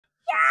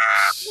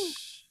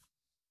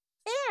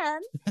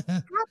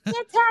Happy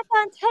Attack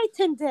on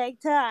Titan Day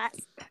to us.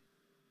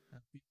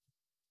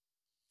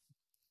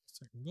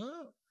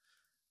 Whoa.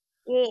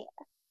 Yeah.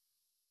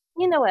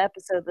 You know what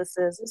episode this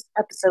is. This is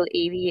episode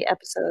 80,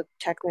 episode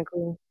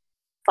technically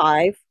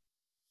 5.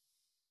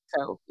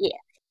 So, yeah.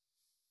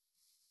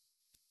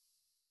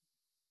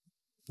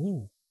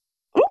 Ooh.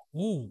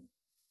 Ooh.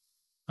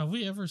 Have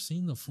we ever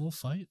seen the full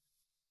fight?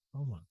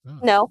 Oh my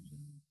god. No.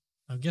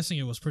 I'm guessing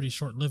it was pretty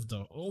short lived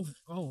though. Oh.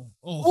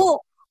 Oh.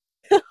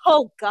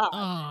 Oh, God.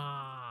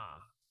 Ah.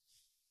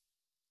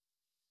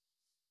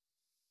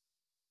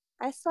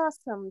 I saw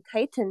some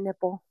Titan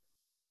nipple.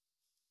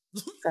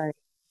 Sorry.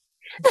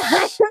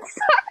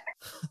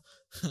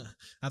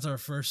 That's our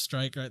first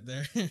strike right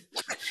there.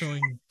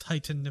 Showing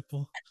Titan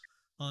nipple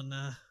on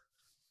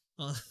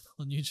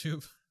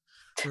YouTube.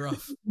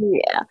 Rough.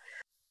 Yeah.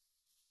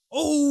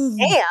 Oh.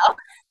 Damn.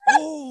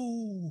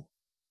 Oh.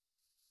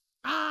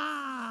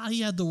 Ah,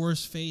 he had the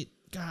worst fate.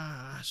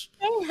 Gosh.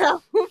 Damn.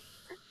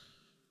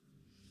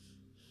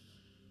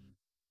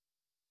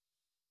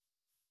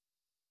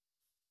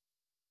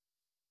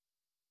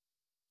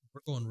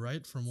 We're going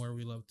right from where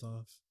we left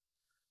off.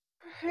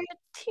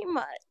 Pretty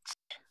much.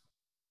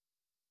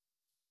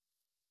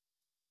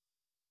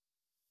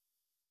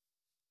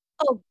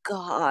 Oh,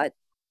 God.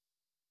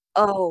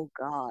 Oh,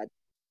 God.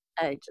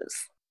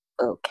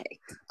 Okay.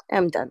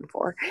 I'm done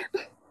for.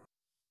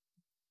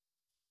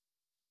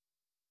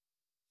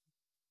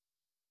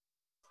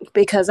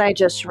 Because I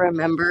just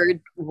remembered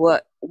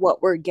what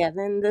we're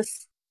getting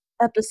this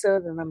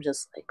episode, and I'm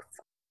just like,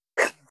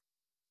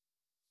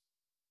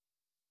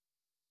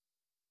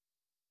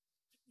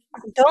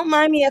 don't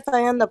mind me if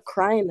I end up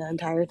crying the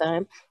entire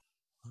time.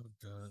 Oh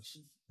gosh,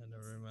 I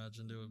never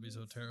imagined it would be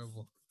so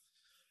terrible.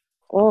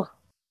 Oh,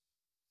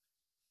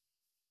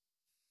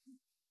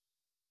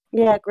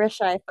 yeah,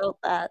 Grisha, I felt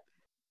that.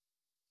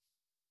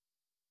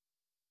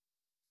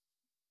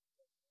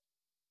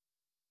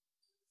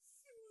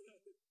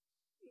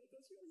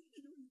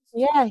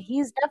 Yeah,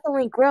 he's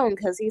definitely grown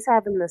because he's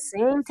having the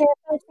same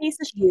terrified face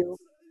as you.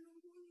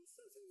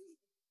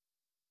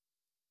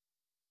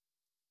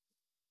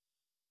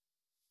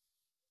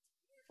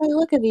 Hey,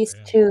 look at these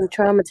two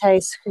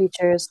traumatized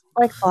creatures,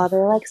 like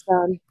father, like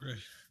son.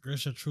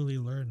 Grisha truly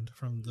learned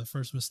from the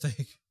first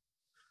mistake.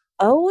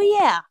 Oh,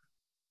 yeah.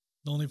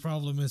 The only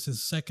problem is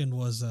his second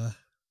was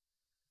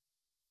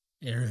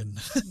Aaron.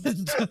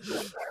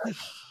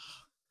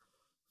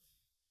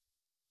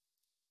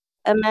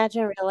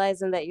 Imagine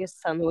realizing that your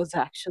son was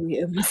actually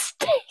a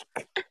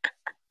mistake.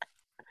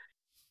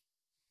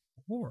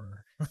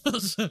 Or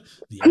the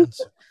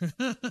answer.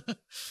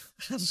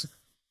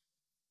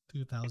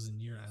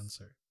 2,000-year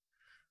answer.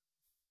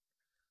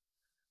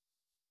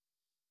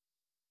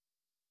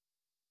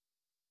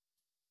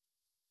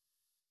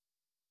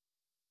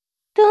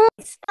 Don't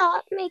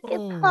stop, make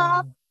it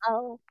pop.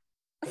 Oh.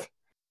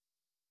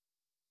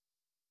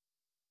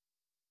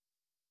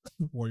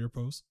 Warrior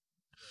pose.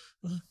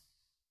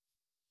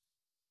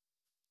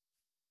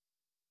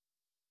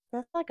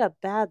 That's like a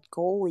bad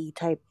goalie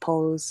type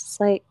pose. It's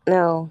like,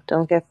 no,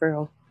 don't get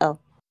through. Oh.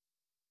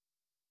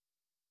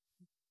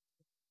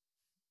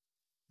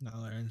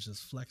 Now Aaron's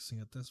just flexing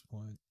at this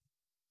point.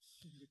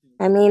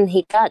 I mean,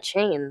 he got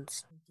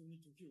chains.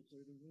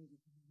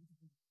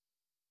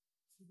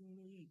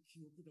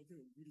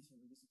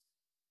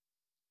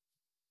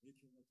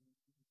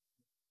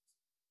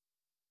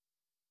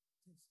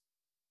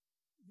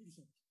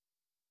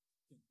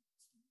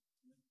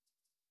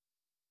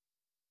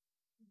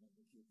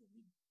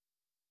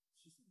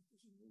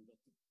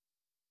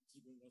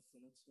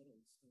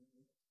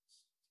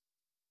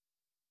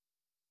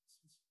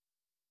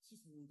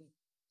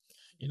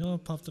 You know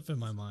what popped up in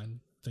my mind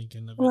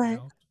thinking of What? it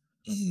now?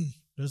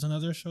 There's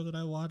another show that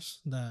I watched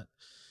that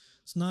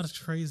it's not as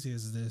crazy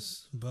as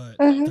this, but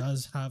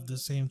does have the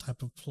same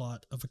type of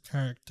plot of a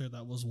character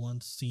that was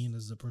once seen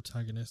as the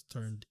protagonist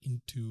turned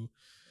into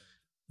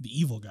the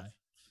evil guy.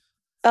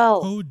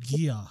 Oh. Code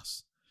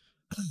Geass.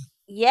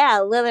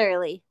 Yeah,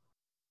 literally.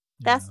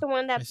 That's Yeah. the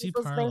one that I see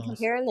people's been parallels.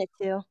 comparing it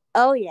to.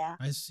 Oh, yeah.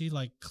 I see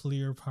like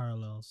clear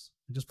parallels.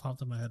 It just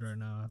popped in my head right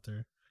now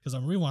after because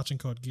I'm rewatching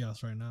Code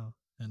Geass right now,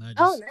 and I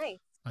just nice.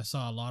 I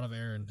saw a lot of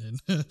Aaron, and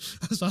I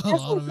saw a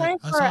That's lot of in it. time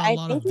I for, saw a I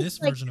lot think of this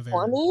it's like version of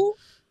Aaron.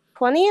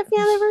 20th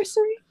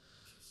anniversary?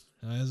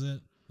 Is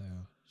it? Yeah.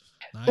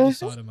 I just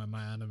saw it in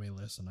my anime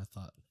list, and I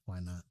thought, why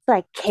not? It's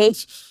like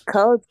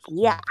Code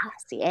Geass,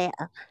 yeah.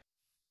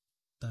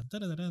 Dun,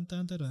 dun, dun, dun,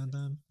 dun, dun,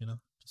 dun, you know,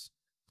 just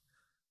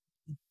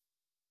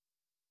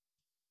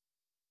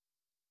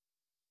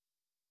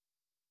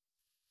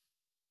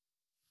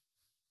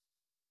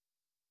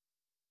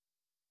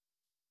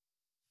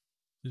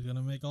he's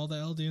gonna make all the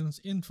Eldians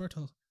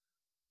infertile.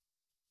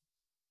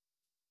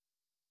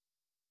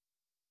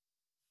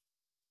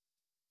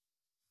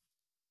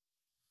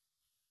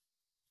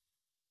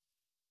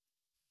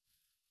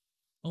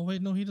 Oh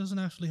wait, no, he doesn't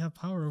actually have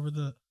power over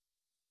the.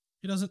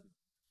 He doesn't.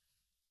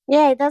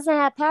 Yeah, he doesn't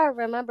have power,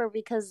 remember,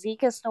 because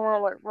Zeke is the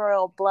one with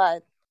royal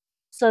blood.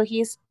 So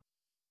he's.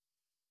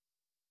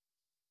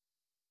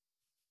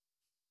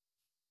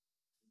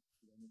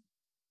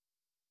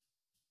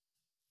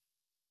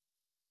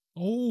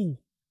 Oh.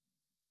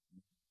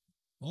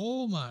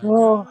 Oh my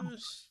Oh,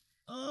 gosh.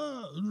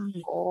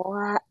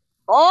 oh,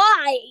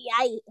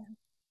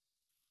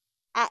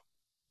 I,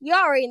 you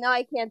already know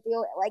I can't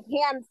do it. Like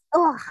hands.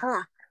 Oh,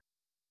 huh.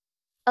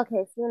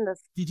 Okay, seeing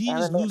this Did he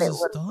just lose animated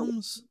his little.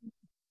 thumbs?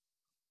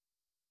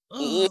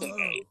 Yeah.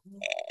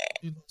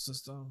 He lost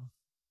his thumb.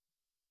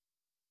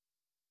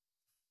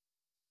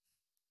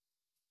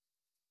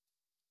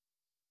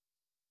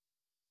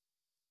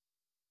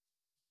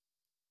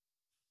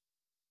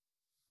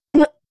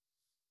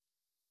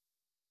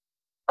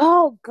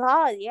 Oh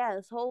God, yeah,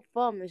 his whole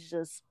thumb is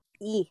just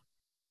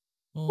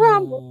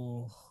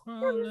rumble, Oh,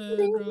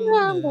 rumbling, rumbling,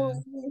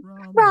 rumbling, rumbling,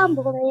 rumbling.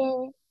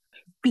 rumbling.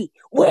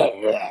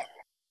 Beware.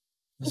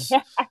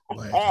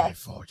 Waiting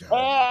for you.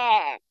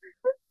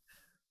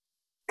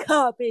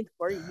 Coming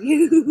for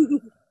you.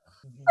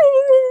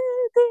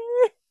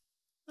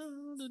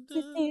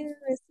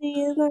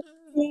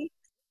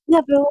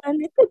 Never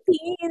wanted to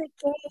be the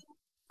king.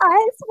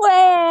 I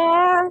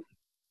swear.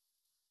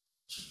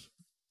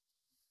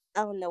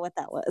 I don't know what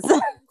that was.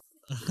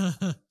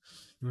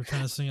 You were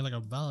trying to sing it like a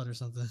ballad or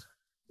something.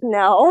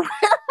 No.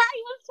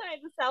 I was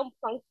trying to sound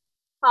punk,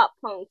 pop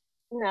punk.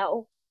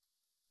 No.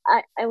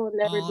 I will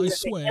never do I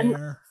that again.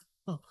 swear.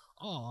 I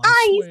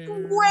I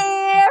swear.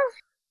 swear.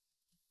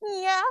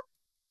 Yeah.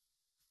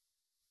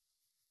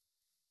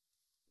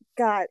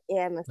 God,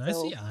 Anna, Did I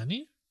see so.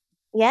 Annie?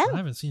 Yeah. I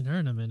haven't seen her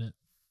in a minute.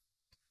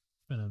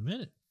 It's been a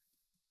minute.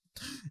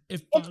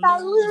 If If I I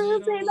lose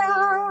it lose it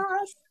all.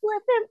 all,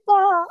 slip and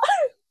fall.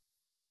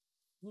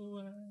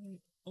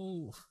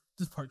 Oh,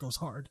 this part goes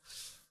hard.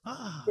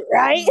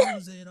 Right?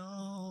 Lose it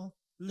all.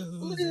 Lose it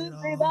Lose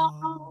it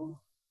all.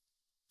 all.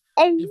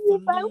 And If I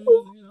if I lose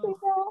lose it it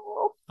all.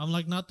 all. I'm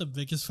like not the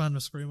biggest fan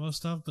of Screamo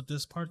stuff, but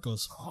this part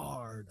goes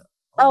hard.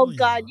 Oh Oh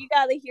God, yeah. you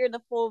gotta hear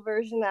the full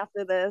version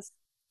after this.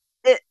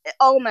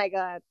 Oh my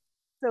God.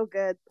 So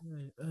good.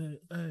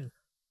 Hey.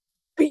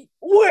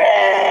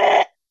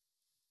 Beware!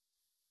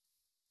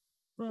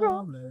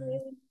 Rumbling.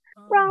 Rumbling,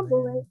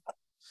 rumbling. Rumbling.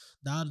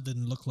 That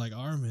didn't look like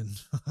Armin.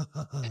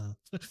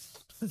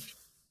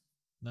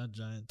 That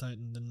giant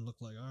titan didn't look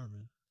like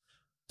Armin.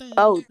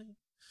 Oh.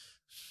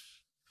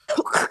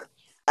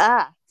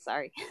 Ah,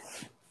 sorry.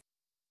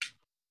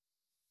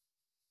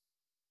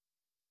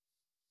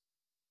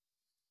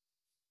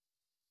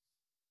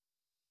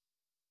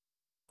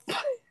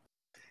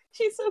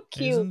 She's so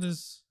cute.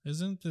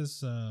 Isn't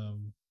this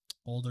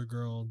older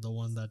girl the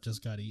one that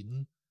just got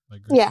eaten by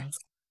Yeah. Grissa?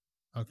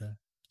 Okay.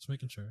 Just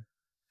making sure.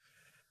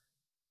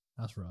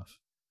 That's rough.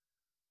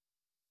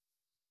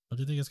 But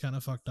do you think it's kind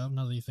of fucked up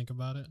now that you think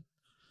about it?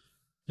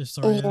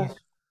 Historia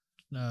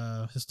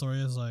Yeah.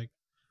 Historia's like,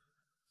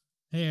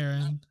 hey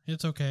Aaron,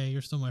 it's okay,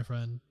 you're still my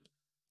friend.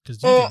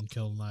 Because you Mm, didn't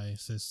kill my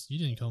sis. You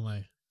didn't kill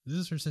my. This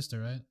is her sister,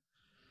 right?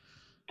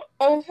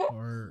 mhm.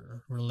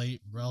 Or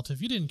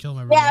relative. You didn't kill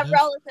my Yeah,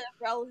 relative.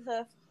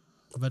 relative.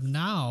 But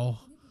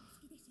now,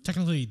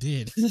 technically, he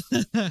did.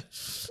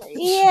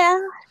 Yeah.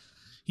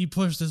 He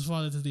pushed his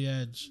father to the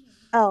edge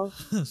Oh,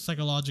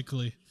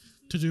 psychologically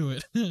to do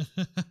it.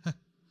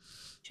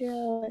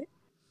 sure.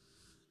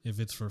 If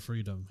it's for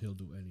freedom, he'll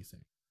do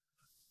anything.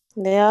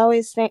 They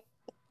always think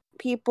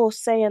people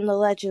say in the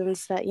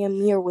legends that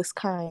Ymir was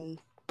kind,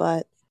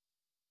 but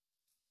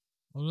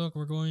Oh, look,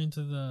 we're going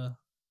into the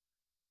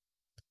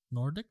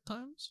Nordic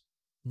times?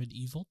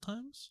 Medieval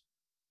times?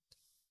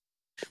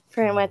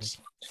 pretty Nordic. much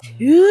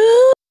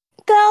Yeah.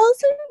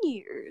 2,000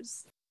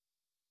 years.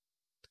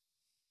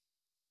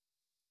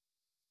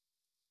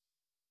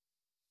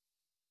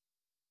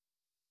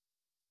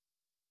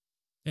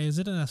 Hey, is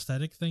it an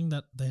aesthetic thing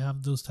that they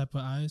have those type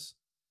of eyes?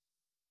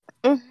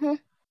 Mm-hmm.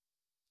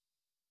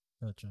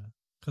 Gotcha.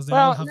 Because they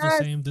all Well, have the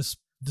same not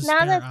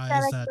despair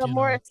eyes aesthetic, that, but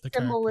more the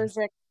characters.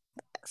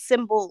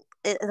 symbolistic.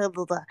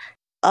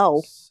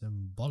 Oh,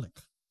 Symbolic.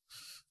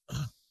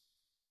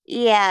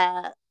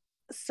 yeah.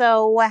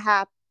 So what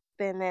happened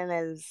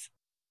is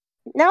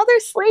now they're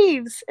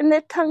slaves and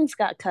their tongues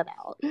got cut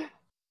out.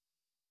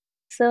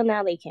 So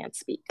now they can't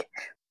speak.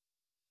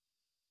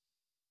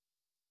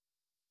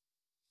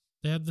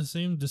 They have the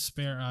same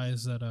despair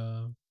eyes that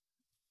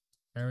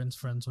Aaron's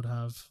friends would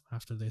have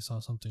after they saw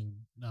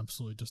something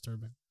absolutely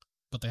disturbing.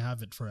 But they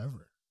have it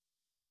forever.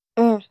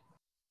 Mm.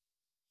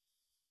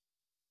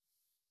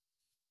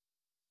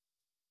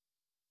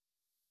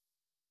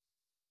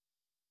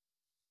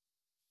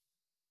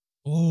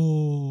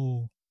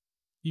 Oh,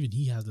 even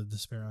he has the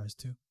despair eyes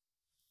too.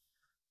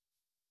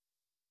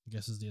 I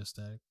guess is the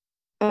aesthetic.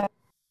 Mm.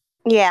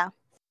 Yeah.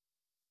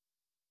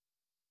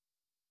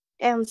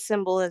 And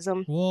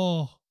symbolism.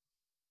 Whoa,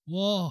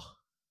 whoa,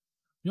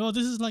 yo!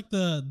 This is like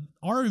the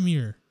our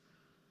Emir,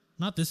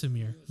 not this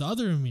Emir. The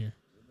other Emir.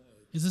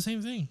 It's the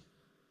same thing.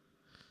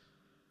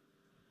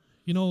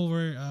 You know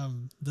where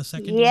the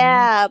second Emir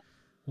Yeah.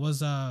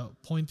 was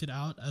pointed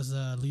out as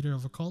a leader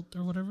of a cult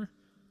or whatever,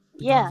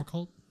 the god of Yeah. a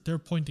cult. They're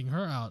pointing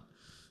her out.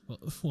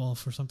 Well,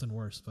 for something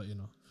worse, but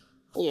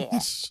Yeah.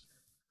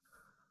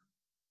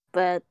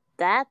 But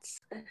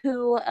that's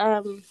who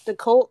the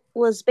cult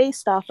was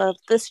based off of.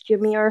 This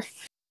Jameer.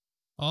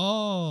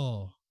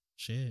 Oh,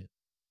 Shit.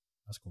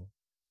 That's cool.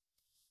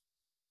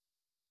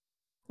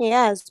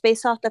 Yeah, it's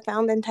based off the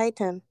Found in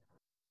Titan.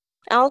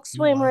 I'll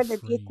explain more of the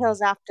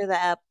details after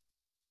the app.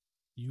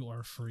 You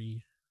are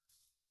free.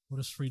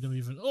 What is freedom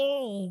even?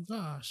 Oh,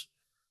 gosh.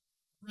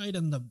 Right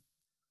in the...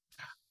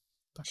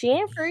 She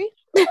ain't free.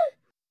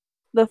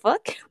 The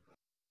fuck?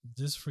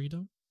 This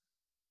freedom?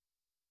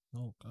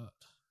 Oh, God.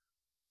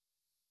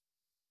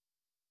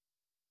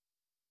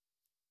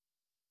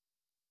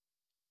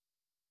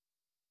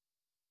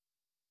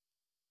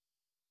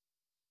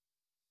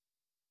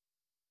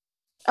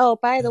 Oh,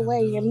 by the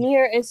way,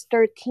 Ymir is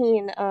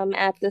 13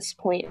 at this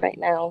point right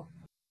now.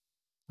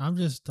 I'm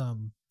just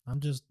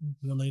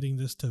relating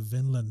this to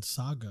Vinland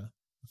Saga,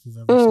 if you've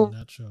ever seen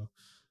that show.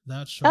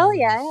 That show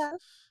yeah.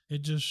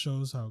 It just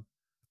shows how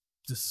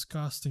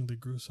disgustingly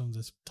gruesome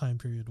this time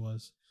period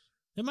was.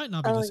 It might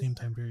not be the same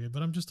time period,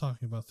 but I'm just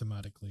talking about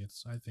thematically.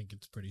 I think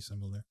it's pretty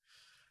similar.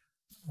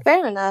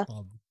 Fair enough.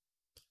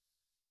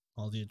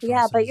 All the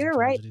atrocities and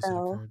tragedies that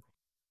occurred.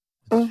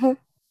 It's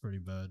pretty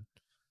bad.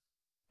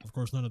 Of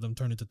course, none of them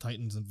turn into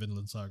Titans in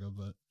Vinland Saga,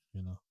 but,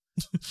 you know.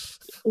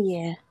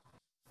 Yeah.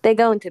 They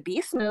go into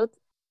beast mode.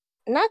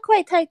 Not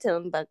quite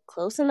Titan, but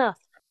close enough.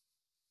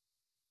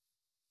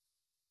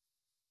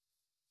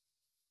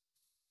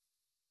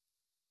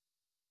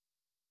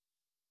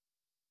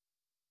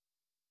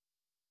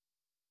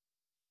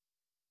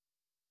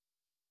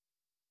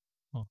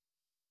 Oh.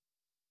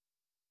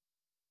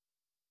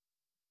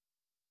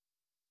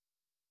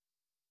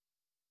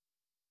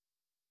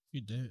 You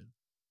did.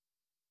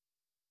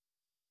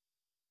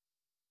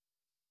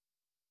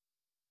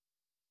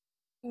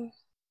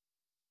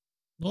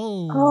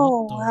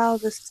 Oh, wow,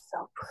 this is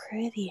so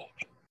pretty.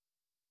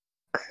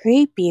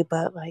 Creepy,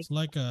 but like it's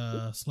like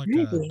a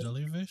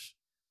jellyfish.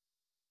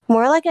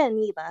 More like an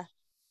amoeba.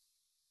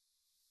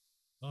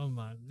 Oh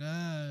my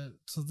god!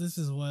 So this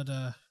is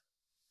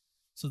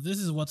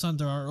what's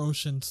under our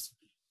oceans.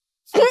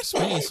 Fuck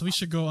space. We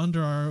should go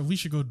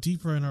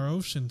deeper in our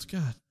oceans.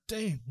 God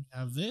damn, we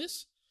have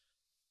this.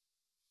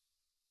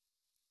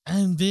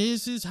 And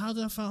this is how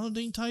the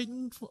founding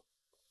Titan.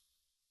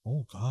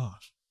 Oh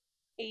gosh.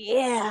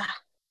 Yeah.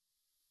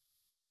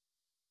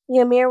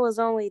 Ymir was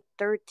only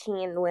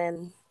 13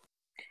 when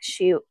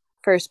she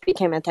first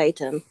became a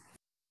Titan.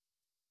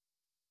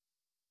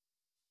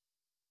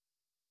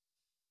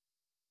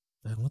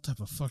 Man, what type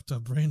of fucked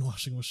up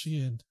brainwashing was she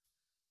in?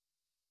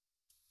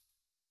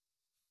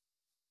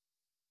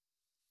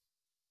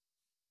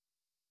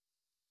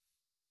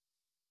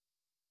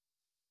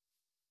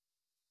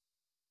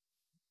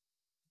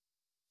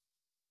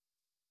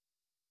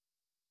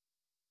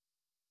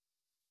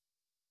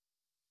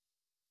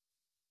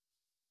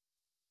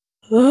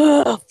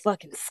 Ugh,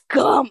 fucking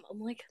scum.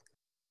 I'm like,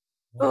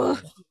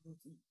 ugh.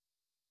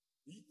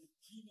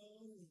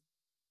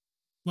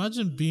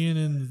 Imagine being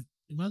in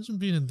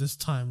this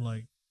time,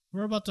 like,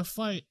 we're about to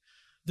fight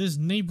this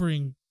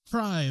neighboring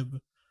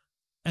tribe,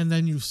 and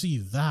then you see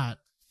that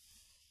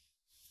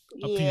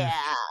appear.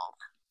 Yeah.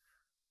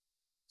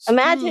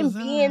 Imagine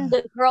being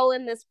the girl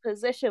in this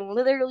position,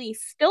 literally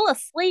still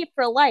asleep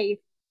for life,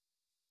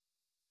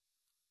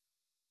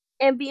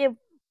 and being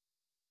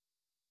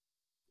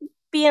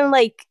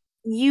like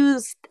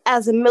used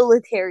as a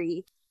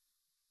military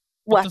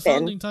weapon. But the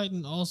founding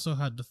Titan also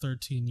had the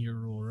 13-year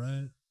rule,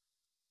 right?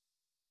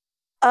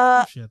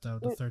 She had to have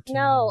the 13-year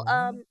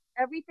rule.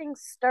 Everything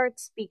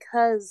starts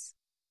because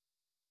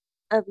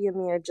of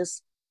Ymir,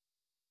 just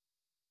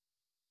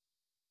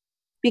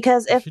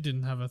because if she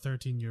didn't have a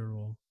 13-year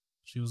rule,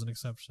 she was an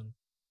exception.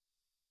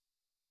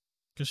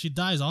 Because she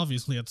dies,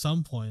 obviously, at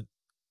some point.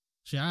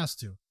 She has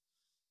to.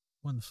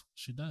 When the fuck did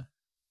she die?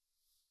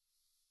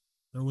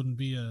 There wouldn't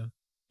be a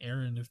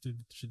Eren if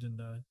she didn't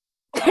die.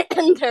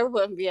 There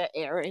wouldn't be an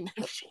Eren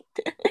if she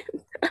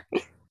didn't.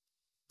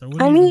 There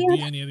wouldn't even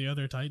be any of the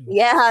other Titans.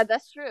 Yeah,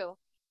 that's true.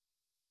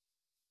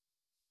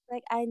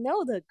 Like, I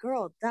know the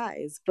girl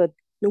dies, but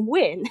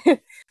when? Hey,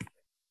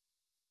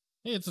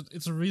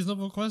 it's a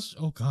reasonable question.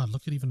 Oh god,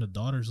 look at even the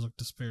daughters look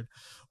despaired.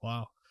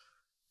 Wow.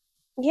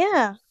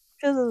 Yeah.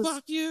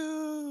 Fuck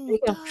you!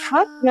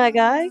 Fuck my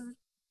guy.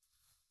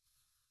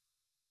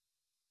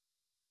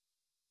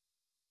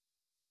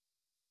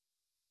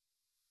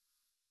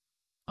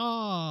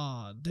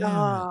 Oh,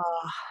 damn it.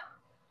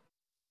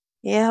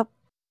 Yep.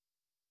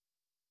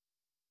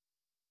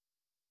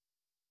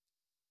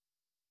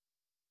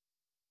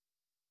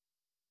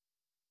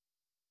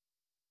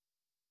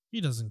 He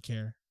doesn't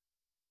care.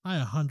 I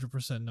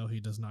 100% know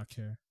he does not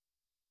care.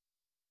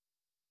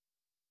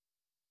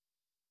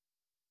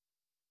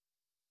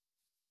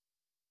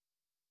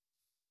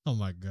 Oh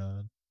my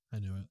god. I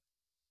knew it.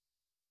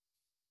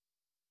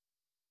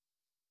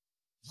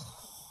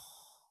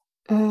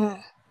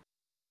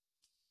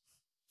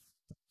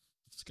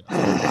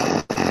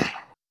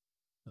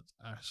 That's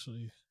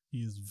actually, he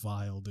is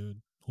vile,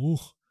 dude. Ooh.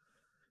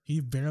 He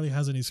barely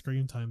has any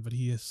screen time, but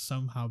he has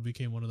somehow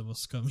became one of the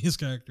most scummiest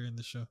characters in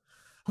the show.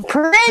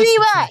 Pretty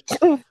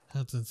much.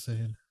 That's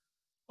insane.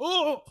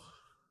 Oh!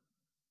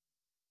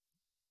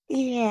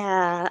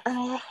 Yeah.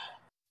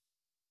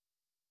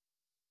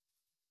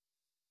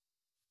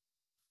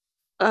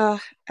 Uh,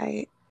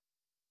 I,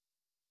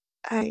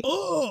 I,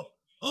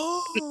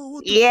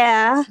 What the?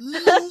 yeah.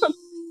 No,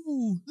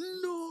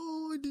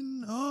 no, I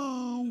didn't.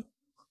 Oh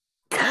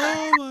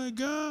my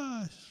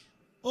gosh.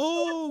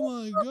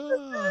 Oh my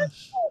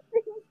gosh.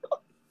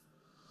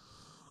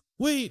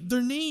 Wait,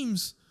 their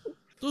names.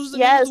 Those are the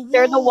names of Yes, the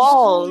they're the walls.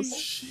 Holy walls.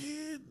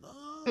 shit.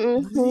 Oh,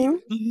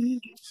 Mm-hmm.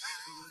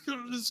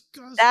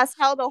 disgusting. That's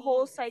how the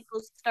whole Oh.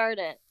 cycle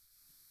started.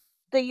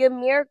 The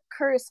Ymir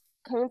curse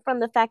came from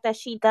the fact that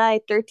she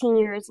died 13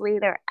 years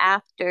later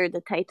after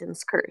the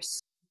Titan's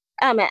curse.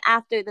 I mean,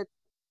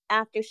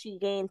 after she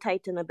gained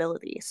Titan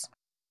abilities.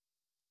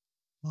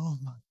 Oh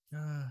my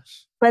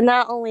gosh. But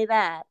not only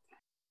that.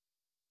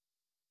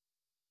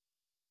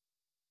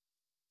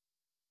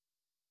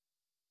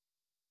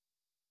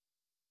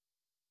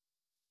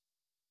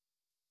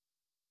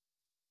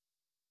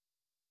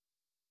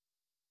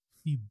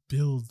 He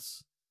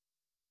builds.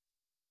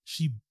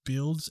 She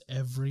builds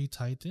every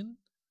Titan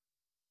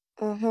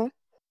Mm-hmm.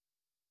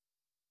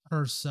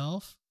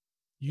 herself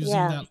using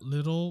Yeah. that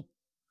little.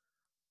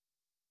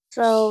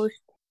 So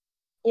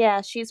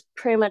yeah, she's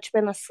pretty much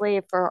been a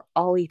slave for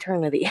all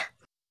eternity.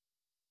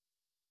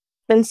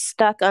 Been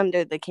stuck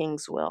under the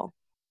king's will.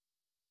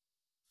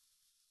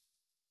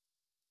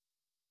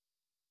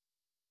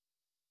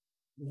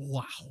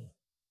 Wow.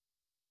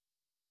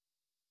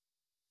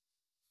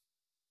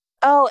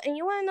 Oh, and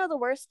you want to know the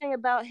worst thing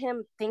about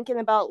him thinking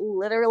about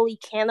literally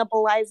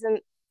cannibalizing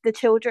the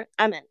children?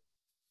 I mean,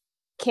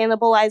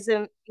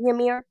 cannibalizing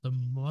Ymir. The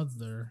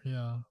mother,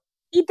 yeah.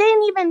 He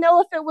didn't even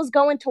know if it was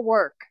going to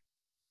work.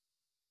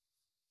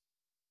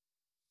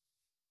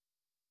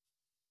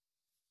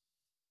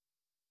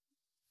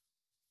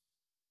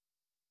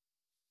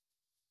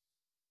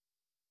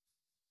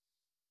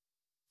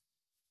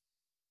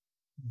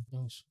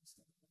 Gosh.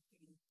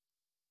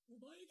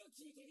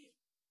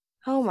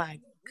 Oh my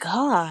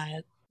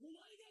god.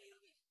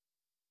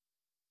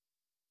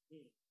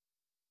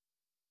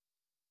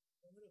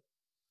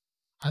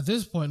 At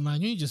this point,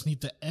 man, you just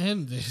need to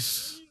end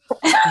this.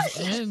 Just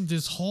end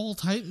this whole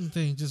Titan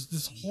thing. Just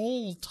this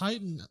whole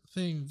Titan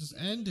thing. Just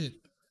end it,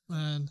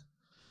 man.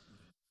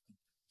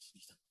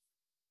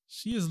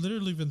 She has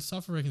literally been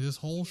suffering this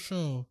whole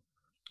show.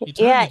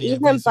 Yeah, Eternity,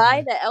 even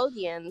by basically. the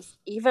Eldians,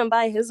 even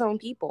by his own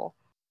people.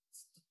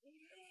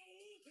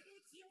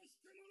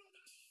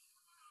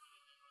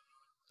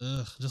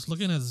 Ugh, just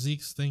looking at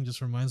Zeke's thing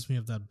just reminds me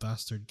of that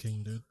bastard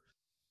king, dude.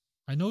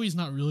 I know he's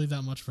not really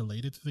that much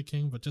related to the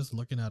king, but just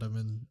looking at him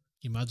and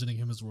imagining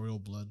him as royal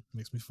blood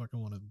makes me fucking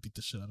want to beat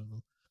the shit out of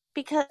him.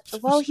 Because,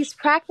 well, he's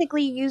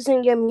practically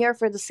using Ymir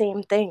for the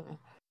same thing.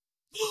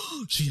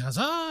 She has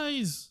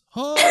eyes!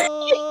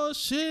 Oh,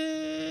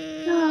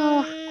 shit!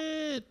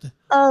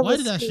 Oh, Why the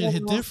did that shit hit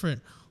scandal.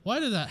 different? Why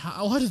did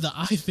the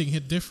eye thing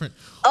hit different?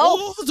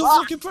 Oh, Oh, the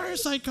fucking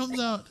parasite comes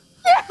out!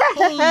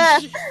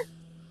 Holy shit!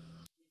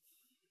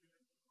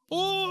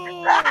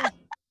 Oh! Ah,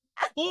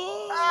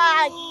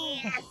 Oh!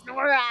 yes,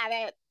 we're at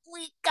it.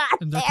 We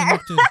got And they're there.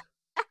 connected.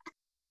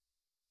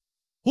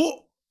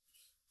 Oh!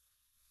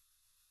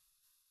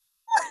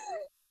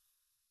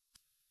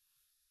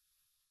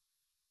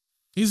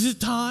 Is it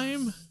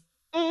time?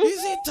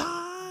 Is it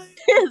time?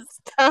 It's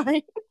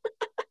time.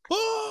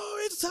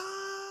 Oh, it's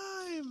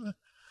time!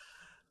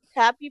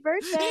 Happy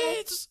birthday.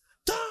 It's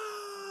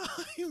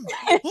time!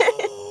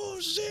 Oh,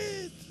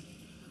 shit!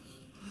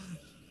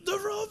 The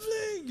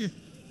rumbling!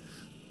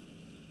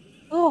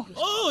 Oh,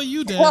 Oh,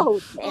 you dead.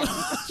 oh, damn.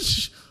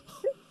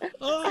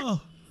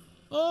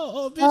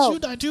 Oh, bitch, Oh, you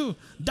die too.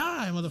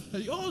 Die,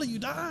 motherfucker. All of you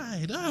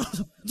die. Die,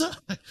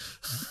 die.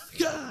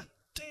 God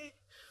damn.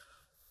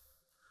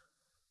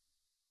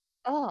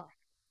 oh,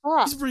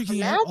 oh. He's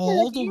breaking out Imagine if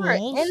all the you were in.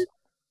 walls.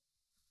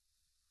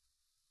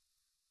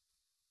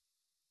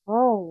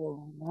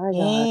 Oh my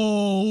god.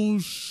 Oh,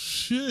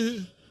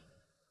 shit.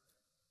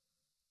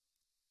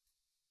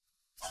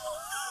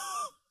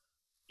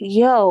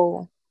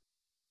 Yo,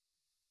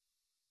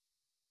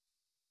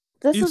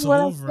 this is It's what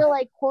I over. feel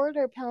like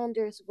quarter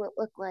pounders would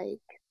look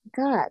like.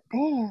 God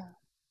damn.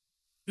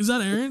 Is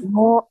that Aaron?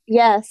 Oh,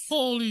 yes.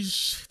 Holy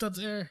shit, that's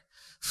air.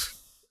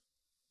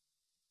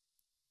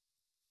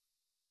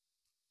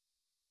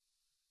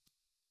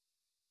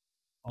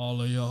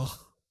 All of y'all.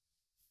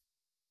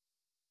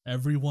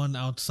 Everyone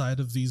outside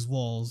of these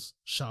walls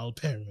shall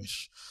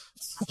perish.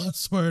 I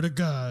swear to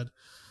God.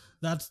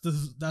 That's the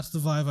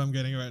vibe I'm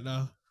getting right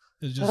now.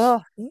 It's just,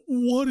 Oh,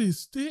 what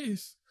is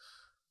this?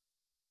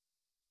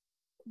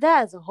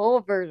 that is a whole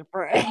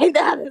vertebrae.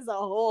 That is a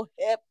whole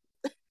hip.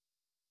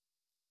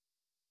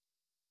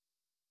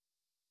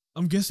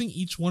 I'm guessing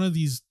each one of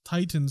these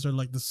titans are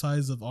like the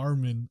size of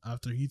Armin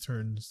after he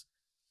turns.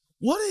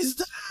 What is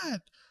that?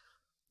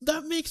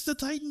 That makes the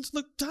titans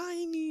look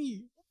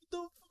tiny. What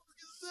the fuck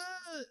is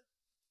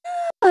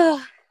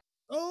that?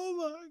 Oh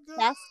my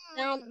god.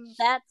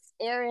 That's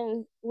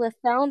Aaron with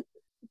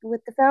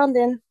the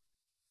fountain.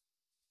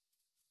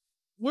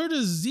 Where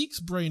does Zeke's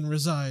brain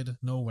reside?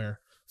 Nowhere.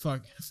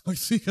 Fuck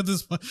Zeke at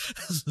this point.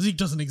 Zeke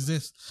doesn't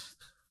exist.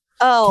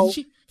 Oh,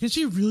 Can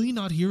she really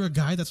not hear a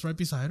guy that's right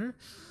beside her?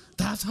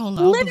 That's how loud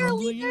the Literally,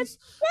 rumbling there's is?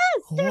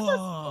 yes, there's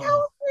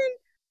Whoa.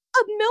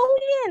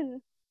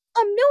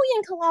 a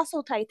million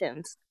colossal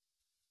titans.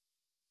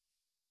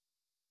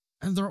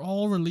 And they're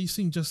all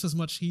releasing just as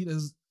much heat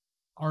as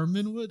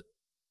Armin would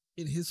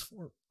in his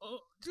form. Oh,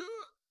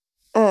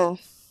 God. Mm.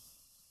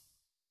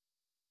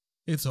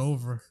 It's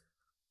over.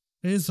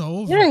 It's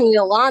over. Even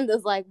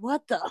Yolanda's like,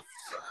 what the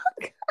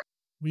fuck?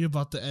 We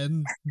about to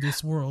end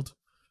this world.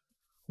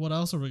 What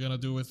else are we gonna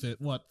do with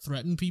it? What,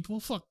 threaten people?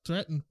 Fuck,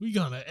 threaten. We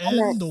gonna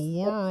end the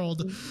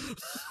world.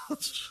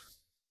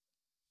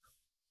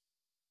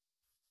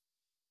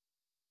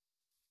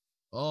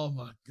 Oh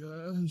my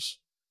gosh.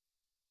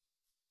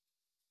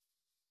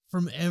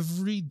 From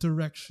every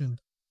direction.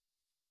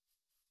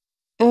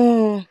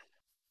 Mm.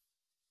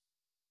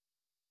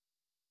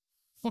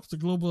 Fuck the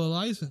global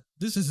alliance.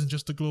 This isn't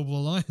just the global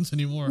alliance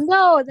anymore.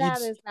 No, that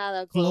It's is not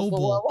a global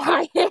global.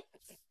 alliance.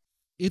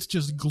 It's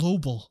just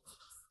global.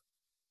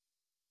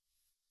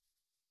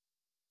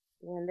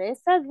 When they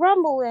said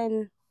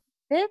rumbling,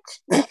 bitch,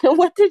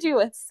 what did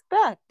you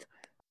expect?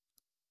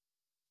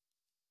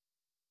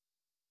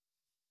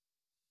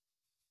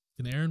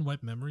 Can Aaron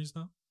wipe memories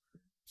now?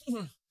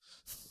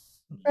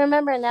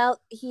 Remember, now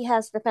he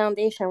has the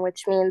foundation,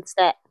 which means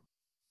that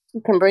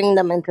he can bring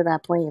them into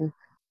that plane.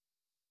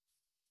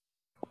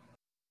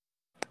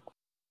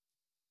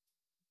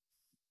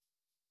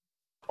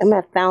 I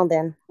meant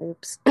founding.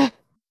 Oops. Yep.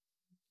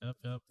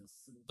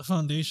 The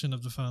foundation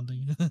of the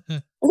founding.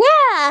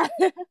 Yeah!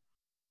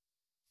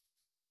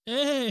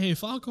 Hey,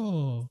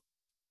 Falco.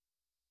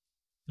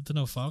 Good to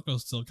know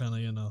Falco's still kind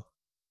of,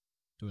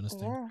 doing his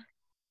thing. Yeah.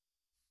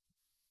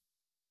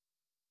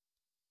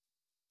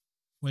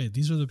 Wait,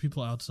 these are the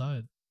people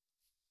outside.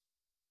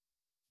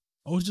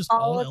 Oh, it's just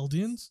all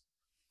Eldians?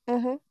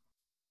 Mm-hmm.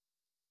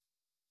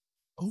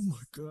 Oh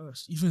my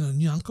gosh. Even a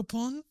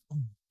Nyankopon? Oh.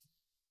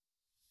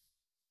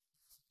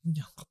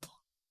 Nyankopon.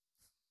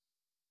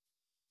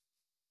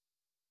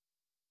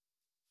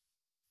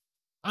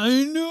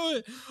 I knew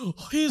it!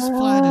 His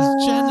plan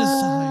is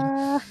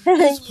genocide.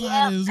 His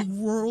plan is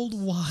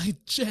worldwide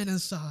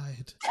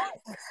genocide.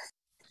 Yep.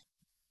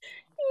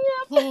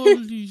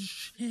 Holy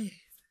shit.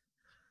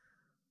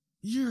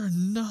 You're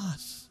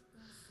nuts.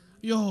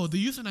 Yo,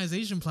 the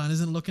euthanization plan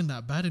isn't looking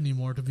that bad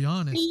anymore, to be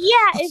honest.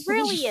 Yeah, it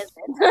really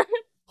isn't.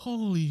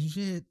 Holy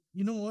shit.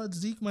 You know what?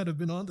 Zeke might have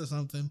been onto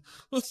something.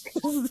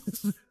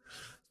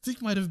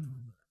 Zeke might have,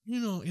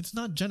 it's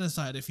not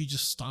genocide if you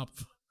just stop.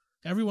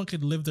 Everyone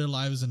could live their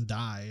lives and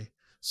die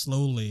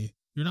slowly.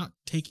 You're not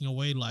taking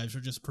away lives,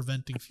 you're just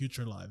preventing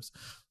future lives.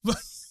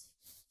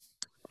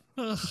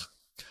 But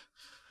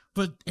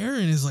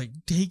Aaron is like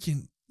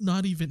taking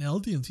not even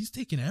Eldians, he's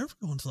taking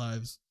everyone's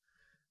lives.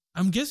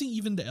 I'm guessing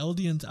even the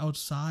Eldians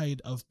outside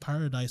of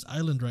Paradise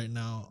Island right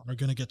now are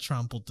gonna get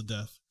trampled to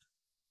death.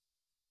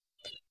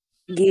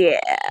 Yeah.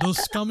 Those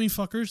scummy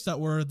fuckers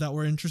that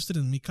were interested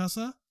in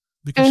Mikasa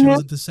because she was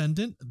a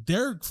descendant,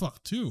 they're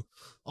fucked too.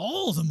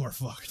 All of them are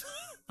fucked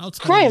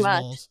outside of these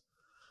walls.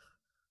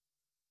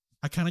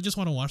 I kind of just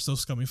want to watch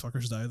those scummy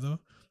fuckers die, though.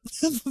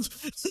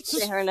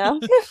 Fair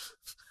enough.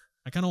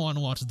 I kind of want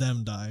to watch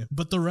them die,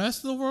 but the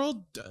rest of the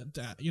world,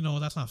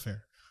 that's not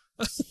fair.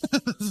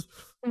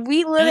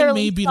 We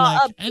literally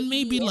and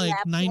maybe like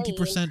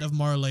 90% of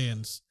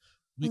Marleyans.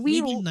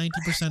 Maybe 90%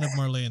 of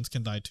Marleyans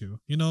can die too.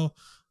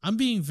 I'm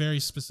being very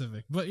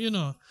specific, but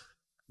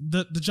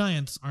the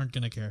giants aren't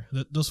gonna care.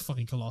 Those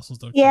fucking colossals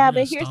don't care. Yeah,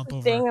 but here's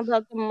the thing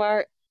about the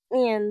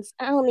Martians.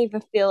 I don't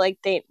even feel like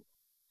I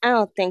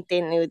don't think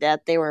they knew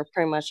that they were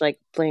pretty much like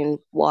being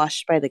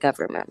washed by the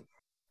government.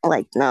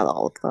 Like, not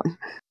all of them.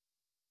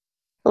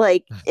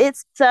 Like,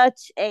 it's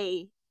such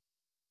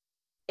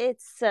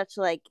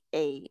like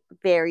a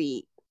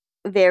very,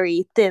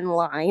 very thin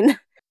line,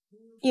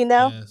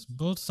 Yes,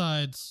 both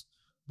sides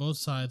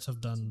have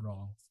done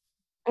wrong.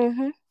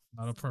 Mm-hmm.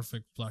 Not a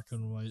perfect black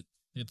and white.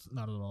 It's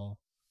not at all.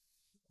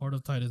 Horde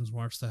of Titans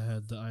marched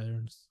ahead. The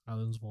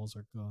island's walls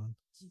are gone.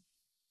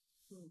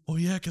 Oh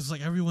yeah, because like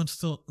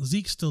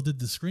Zeke still did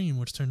the scream,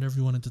 which turned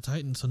everyone into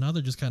Titans. So now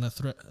they're just kind of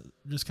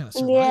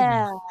surviving.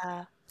 Yeah.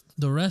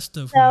 The rest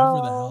of whoever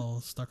the hell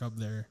stuck up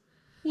there.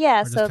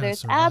 Yeah, so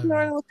there's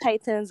abnormal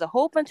Titans, a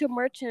whole bunch of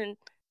merchant,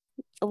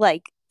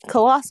 like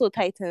colossal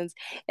Titans,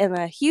 and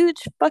a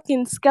huge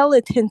fucking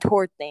skeleton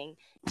tort thing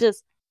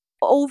just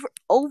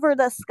over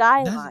the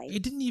skyline.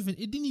 It didn't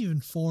even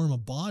form a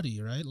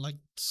body, right? Like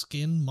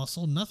skin,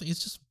 muscle, nothing.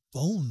 It's just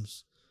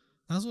bones.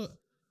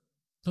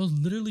 That was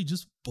literally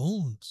just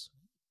bones.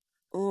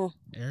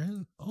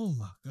 Aaron, oh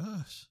my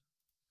gosh.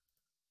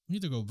 We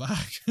need to go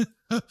back.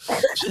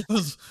 show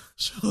us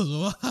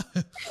why.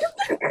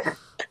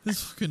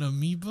 This fucking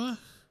amoeba?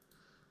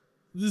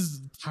 This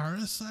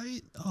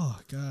parasite? Oh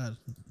god.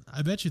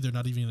 I bet you they're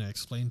not even gonna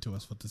explain to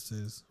us what this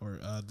is. Or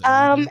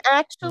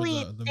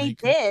actually they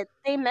did.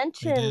 They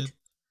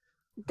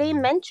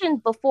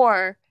mentioned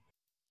before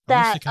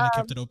that I wish they kind of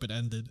kept it open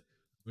ended.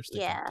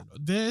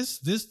 This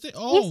thing.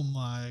 Oh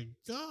my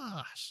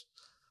gosh.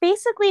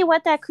 Basically,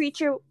 what that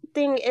creature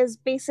thing is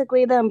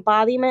basically the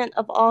embodiment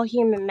of all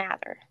human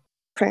matter,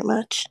 pretty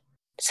much.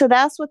 So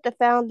that's what the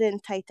founding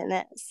Titan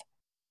is.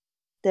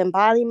 The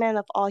embodiment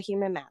of all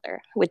human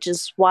matter, which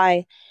is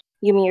why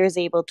Ymir is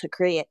able to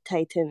create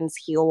Titans,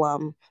 heal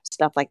them,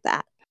 stuff like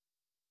that.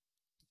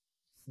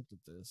 Look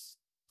at this.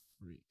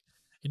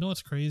 You know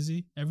what's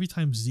crazy? Every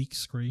time Zeke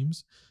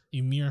screams,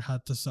 Ymir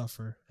had to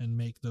suffer and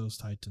make those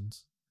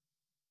Titans.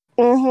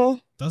 Mm-hmm.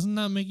 Doesn't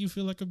that make you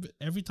feel like a bit?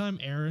 Every time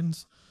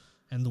Aaron's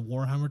and the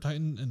Warhammer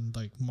Titan and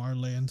like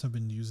Marleyans have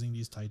been using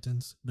these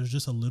Titans, there's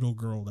just a little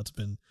girl that's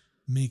been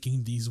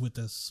making these with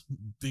this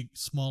big,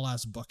 small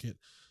ass bucket.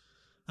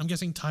 I'm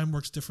guessing time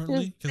works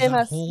differently because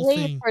that whole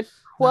thing, for that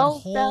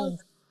 12,000.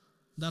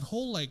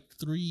 whole like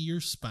 3-year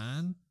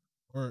span,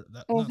 or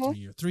that not Mm-hmm. 3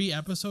 year, 3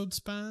 episode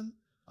span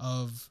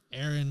of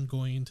Aaron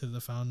going into the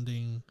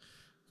founding,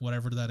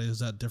 whatever that is,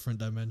 that different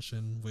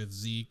dimension with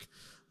Zeke,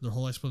 the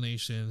whole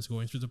explanations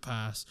going through the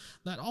past,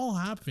 that all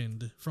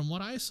happened. From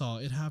what I saw,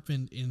 it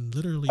happened in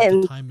literally the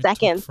In time it took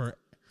seconds. for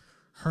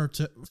her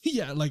to,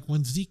 yeah, like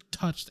when Zeke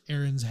touched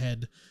Aaron's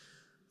head.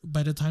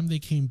 By the time they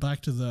came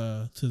back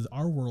to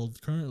our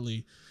world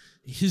currently,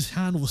 his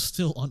hand was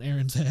still on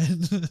Aaron's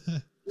head.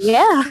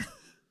 Yeah.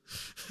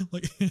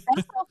 Like,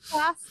 that's how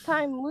fast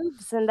time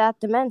moves in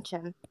that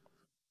dimension.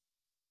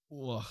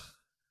 whoa.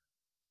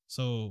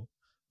 So,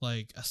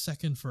 like, a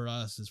second for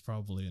us is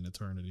probably an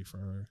eternity for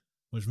her,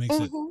 which makes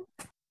it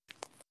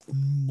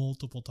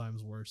multiple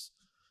times worse.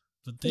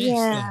 But this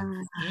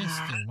thing,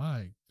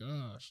 my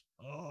gosh,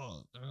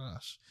 oh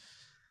gosh.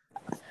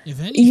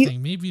 If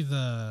anything, maybe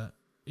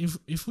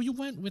if we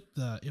went with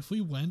the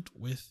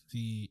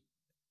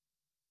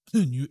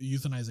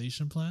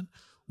euthanization plan,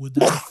 would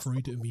that have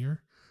freed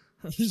Amir?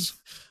 I'm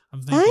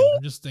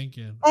just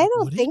thinking. I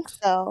don't think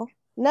so.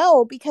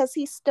 No, because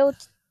she's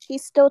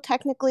still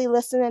technically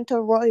listening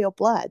to royal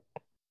blood.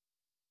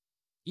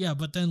 Yeah,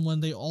 but then when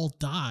they all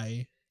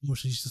die, well,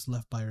 she's just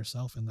left by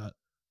herself in that.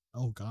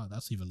 Oh god,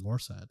 that's even more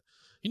sad.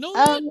 You know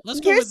what? Let's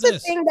go with this. Here's the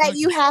thing that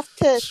you have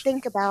to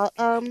think about.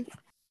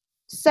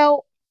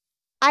 So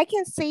I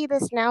can say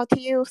this now to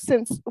you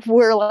since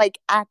we're like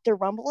at the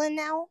rumbling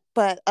now,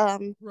 but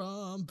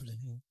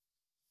rumbling.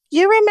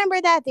 You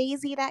remember that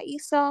daisy that you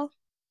saw?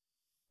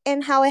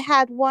 And how it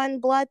had one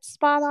blood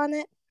spot on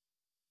it?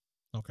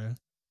 Okay.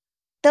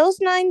 Those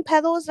 9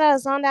 petals that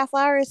is on that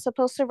flower is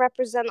supposed to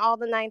represent all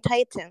the 9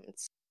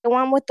 titans. The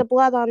one with the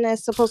blood on it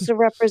is supposed to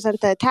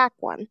represent the attack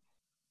one.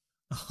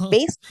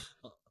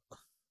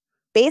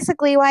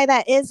 Basically, why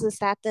that is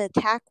that the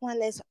attack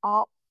one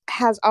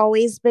has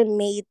always been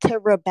made to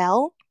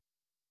rebel.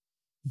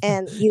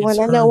 And you want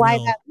to know why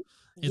that?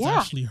 It's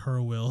actually her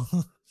will.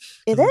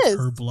 It is.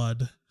 It's her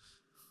blood.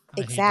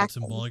 I hate that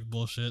symbolic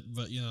bullshit,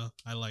 but you know,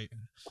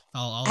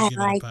 I'll give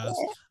it a pass.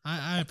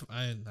 I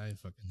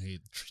fucking hate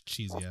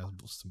cheesy ass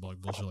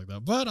symbolic bullshit like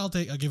that, but I'll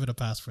give it a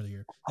pass for the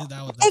year.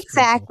 That's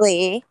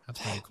exactly. Cool.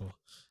 That's pretty cool.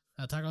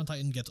 Attack on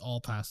Titan gets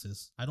all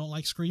passes. I don't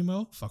like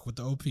Screamo, fuck with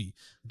the OP.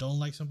 Don't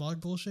like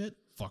symbolic bullshit,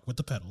 fuck with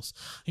the pedals.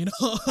 You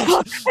know,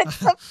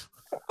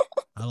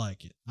 I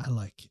like it.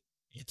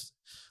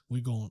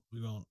 We going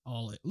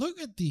all in.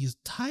 Look at these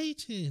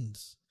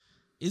Titans.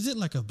 Is it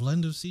like a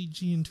blend of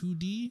CG and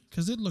 2D?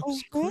 Because it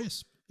looks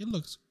crisp. It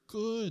looks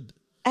good.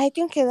 I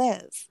think it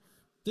is.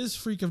 This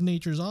freak of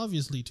nature is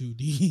obviously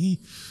 2D.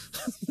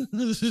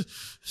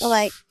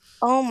 Like,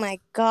 oh my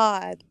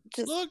god.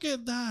 Just look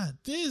at that.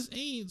 This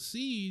ain't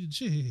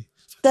CG.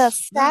 The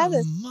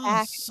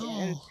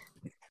satisfaction.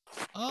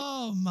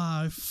 Oh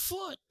my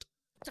foot.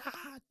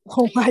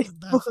 God my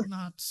that's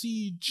not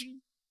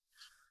CG.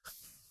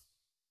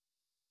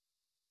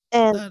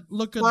 And that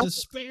look of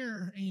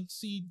despair ain't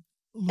CG.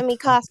 And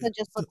Mikasa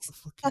just looks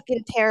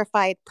fucking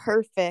terrified.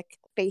 Perfect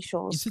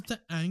facials. Is it the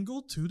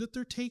angle too that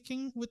they're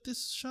taking with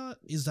this shot?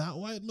 Is that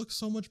why it looks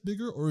so much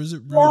bigger, or is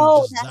it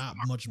really just that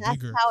much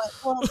bigger?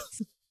 That's how it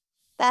looks.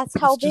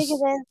 That's how big it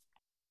is.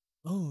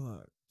 Oh my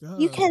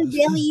god! You can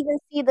barely even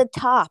see the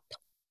top.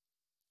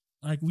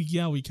 Like we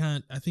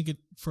can't. I think it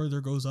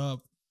further goes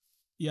up.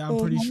 Yeah, I'm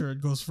pretty sure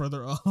it goes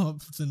further up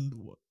than.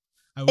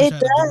 I wish I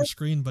had a bigger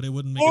screen, but it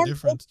wouldn't make a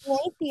difference. It's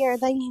lengthier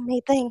than you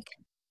may think.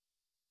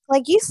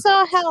 Like, you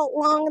saw how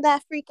long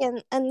that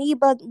freaking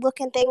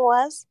amoeba-looking thing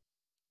was?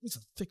 It's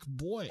a thick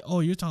boy. Oh,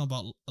 you're talking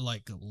about,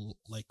 like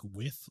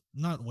width?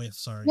 Not width,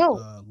 sorry. No.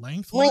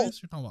 Length-wise?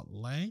 You're talking about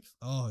length?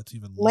 Oh, it's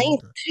even longer.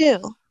 Length,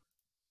 too.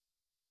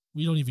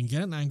 We don't even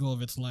get an angle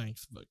of its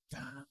length, but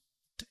God,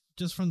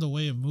 just from the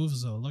way it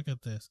moves, though, look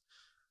at this.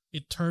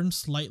 It turns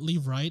slightly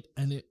right,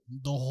 and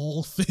the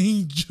whole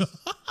thing just...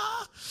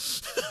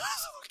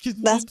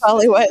 That's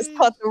probably why it's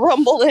called the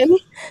rumbling.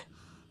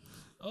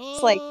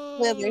 It's like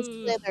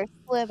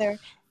slither.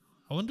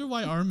 I wonder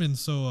why Armin's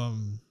so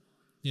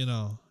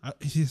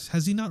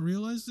has he not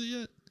realized it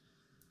yet?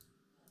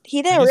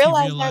 He didn't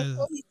realize that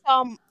until he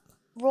saw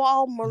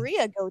Wall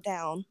Maria go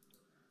down.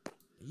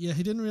 Yeah,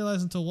 he didn't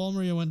realize until Wall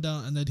Maria went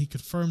down, and then he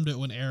confirmed it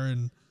when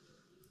Aaron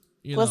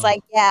was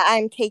like, "Yeah,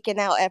 I'm taking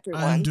out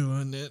everyone. I'm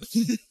doing it."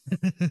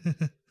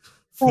 Like,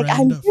 Friend,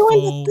 I'm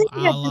doing foe,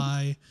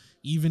 ally,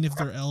 even if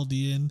they're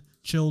Eldian,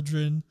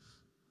 children,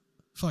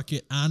 fuck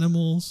it,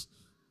 animals,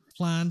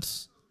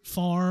 plants,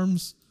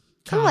 farms,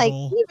 I'm like,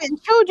 cattle, even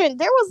children.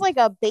 There was like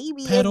a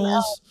baby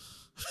petals,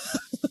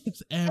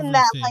 in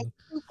that like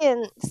everything.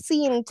 freaking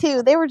scene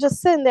too. They were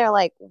just sitting there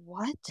like,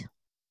 what?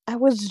 I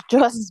was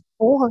just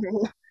born.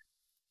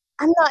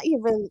 I'm not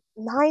even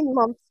 9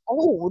 months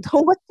old.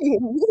 What do you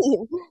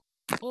mean?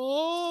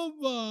 Oh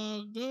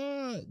my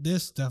god.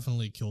 This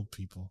definitely killed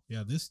people.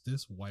 Yeah, this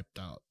wiped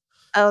out.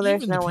 Oh,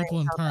 there's Even the no way. people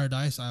in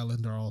Paradise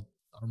Island are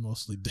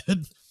mostly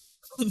dead.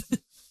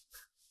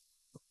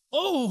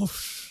 Oh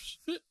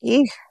shit.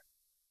 Eesh.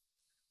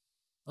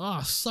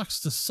 Ah, sucks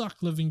to suck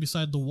living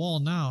beside the wall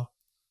now.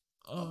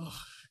 Oh,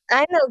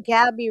 I know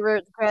Gabby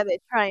regretted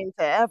trying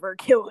to ever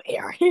kill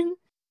Aaron.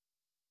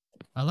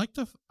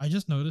 I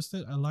just noticed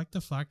it. I like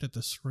the fact that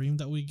the scream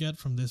that we get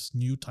from this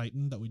new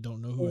Titan that we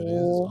don't know who it is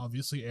Oh,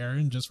 obviously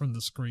Aaron just from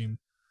the scream.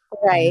 It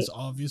right. is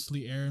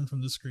obviously Aaron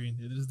from the screen.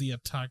 It is the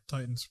Attack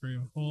Titan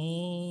scream.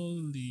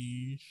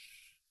 Holy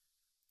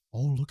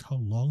oh, look how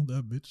long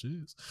that bitch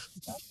is.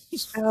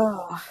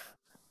 Oh,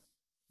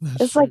 That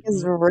it's like shit,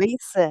 it's bro.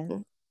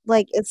 racing.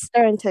 Like it's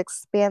starting to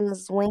expand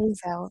his wings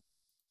out.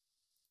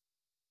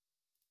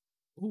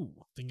 Ooh,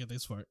 didn't get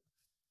this far.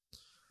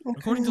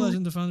 According to Okay.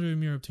 legend, the founder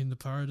Ymir obtained the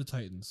power of the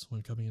Titans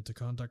when coming into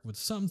contact with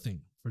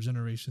something. For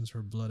generations,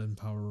 her blood and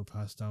power were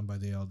passed down by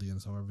the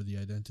Eldians. However, the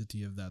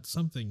identity of that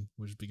something,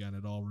 which began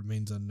it all,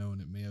 remains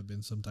unknown. It may have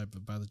been some type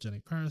of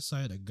pathogenic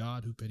parasite, a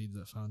god who pitied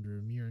the founder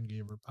Ymir and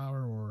gave her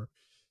power, or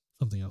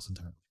something else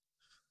entirely.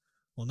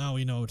 Well, now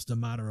we know it's the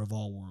matter of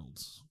all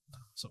worlds.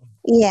 So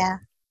Yeah.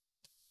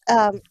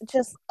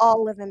 Just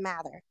all living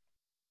matter.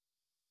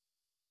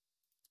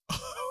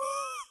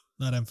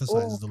 that Oh,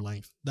 emphasizes the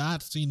length.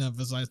 That scene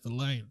emphasized the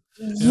length.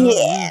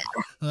 yeah.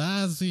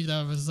 That scene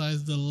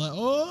emphasized the length.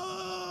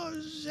 Oh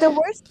The shit!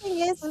 worst thing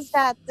is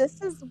that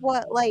this is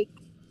what like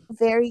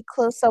very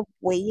close up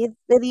wave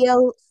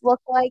videos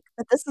look like,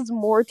 but this is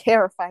more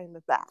terrifying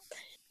than that.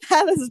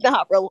 That is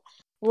not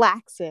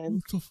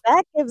relaxing. What the?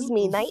 That gives What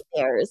me the?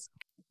 nightmares.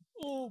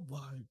 Oh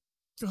my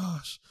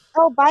gosh!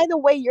 Oh, by the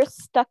way, you're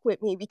stuck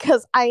with me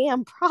because I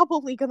am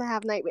probably gonna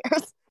have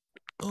nightmares.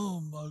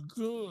 Oh my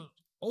god!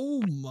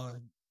 Oh my!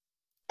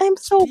 I'm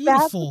It's so bad.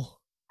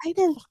 beautiful. I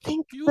didn't Fucking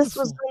think this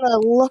was beautiful. gonna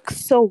look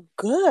so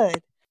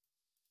good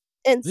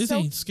and This so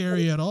ain't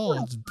scary at all.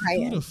 It's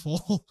terrifying.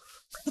 beautiful.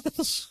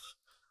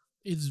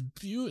 It's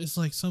beautiful. It's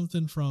like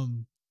something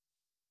from.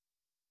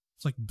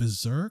 It's like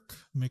Berserk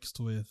mixed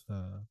with.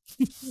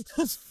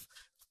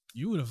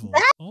 Beautiful.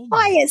 That's Oh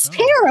why my it's gosh.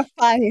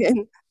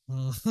 terrifying.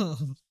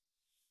 The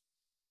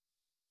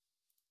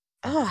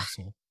Ugh,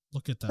 muscle.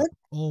 Look at that. look,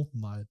 Oh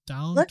my,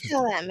 down look to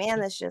how the that man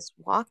tip. is just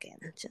walking,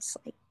 just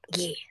like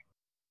yeah.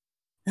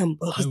 I'm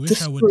about I to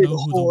wish I would spread know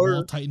who the Wall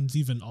horror. Titans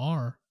even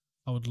are.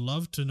 I would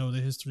love to know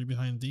the history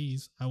behind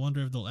these. I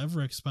wonder if they'll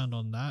ever expand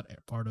on that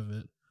part of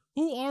it.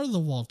 Who are the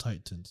Wall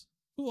Titans?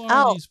 Who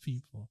are Oh, these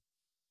people?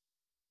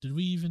 Did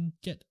we even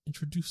get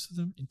introduced to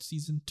them in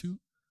season 2?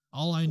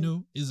 All I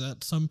know is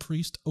that some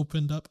priest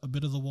opened up a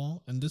bit of the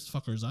wall and this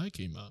fucker's eye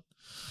came out.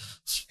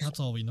 That's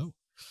all we know.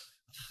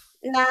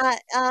 not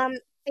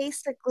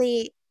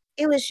basically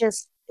it was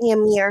just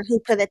Ymir who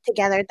put it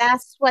together.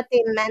 That's what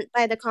they meant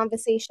by the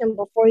conversation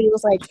before he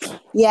was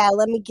like, yeah,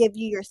 let me give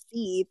you your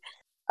seed.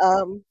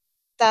 Um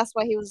that's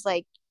why he was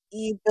like,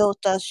 you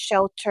built us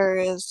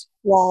shelters,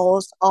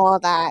 walls, all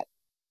that.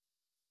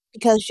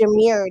 Because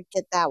Ymir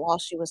did that while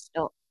she was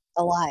still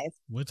alive.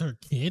 With her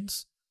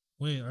kids?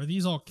 Wait, are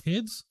these all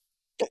kids?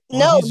 Or are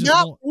No, these just no,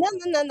 all. no,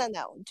 no, no, no,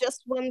 no.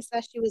 Just ones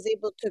that she was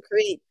able to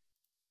create.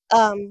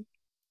 Um,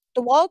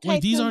 the wall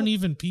Wait, these titan. aren't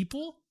even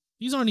people?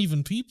 These aren't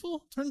even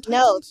people? Turn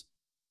No, Titans?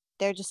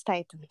 they're just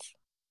titans.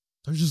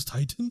 They're just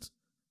Titans?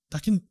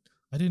 That can.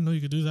 I didn't know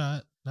you could do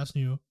that. That's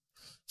new.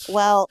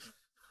 Well,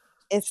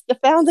 it's the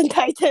founding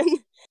titan.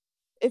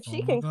 If Oh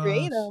she my can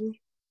create gosh. them,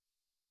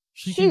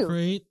 She can shoot.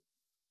 create.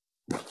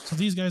 So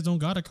these guys don't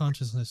got a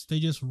consciousness. They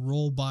just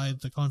roll by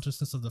the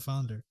consciousness of the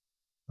founder,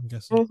 I'm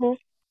guessing. Mm-hmm.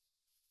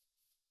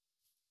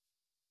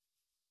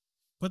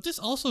 But this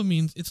also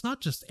means it's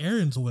not just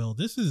Aaron's will.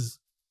 This is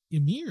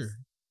Ymir.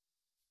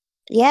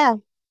 Yeah,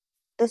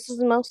 this is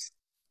the most.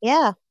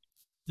 Yeah.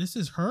 This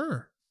is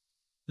her.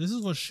 This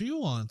is what she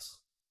wants.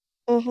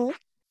 Mm-hmm.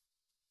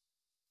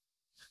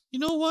 You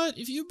know what?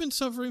 If you've been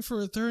suffering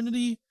for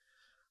eternity,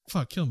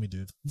 fuck, kill me,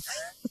 dude.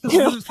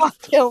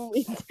 Fuck kill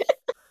me.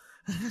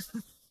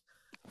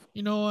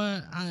 You know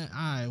what?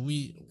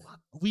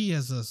 We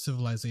as a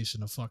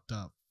civilization have fucked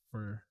up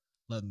for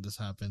letting this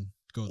happen.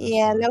 Go this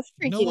Yeah, far. no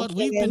You know freaking what?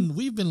 kidding.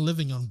 We've been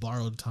living on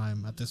borrowed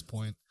time at this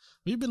point.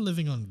 We've been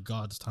living on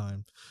God's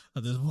time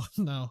at this point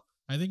now.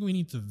 I think we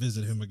need to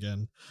visit him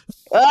again.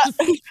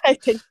 I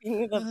think we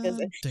need to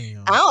visit. I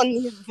Damn. don't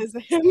need to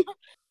visit him.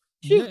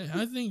 Shoot.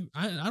 Yeah,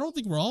 I don't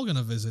think we're all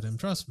gonna visit him.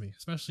 Trust me,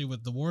 especially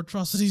with the war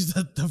atrocities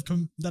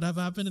that have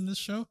happened in this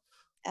show.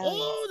 Oh yeah.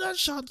 Oh, that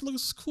shot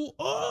looks cool.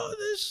 Oh,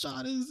 this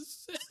shot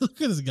is. Look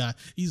at this guy.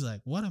 He's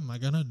like, what am I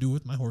gonna do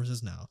with my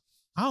horses now?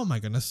 How am I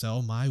gonna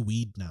sell my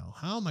weed now?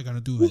 How am I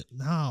gonna do it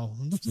now?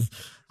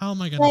 How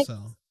am I gonna Like,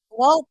 sell?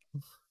 well,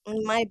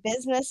 my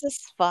business is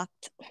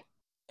fucked.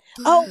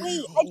 Oh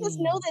wait, I just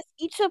Damn. noticed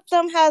each of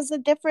them has a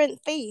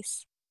different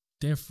face.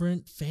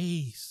 Different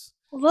face.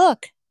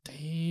 Look.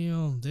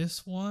 Damn.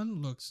 This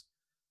one looks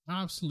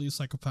absolutely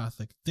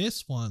psychopathic.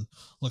 This one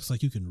looks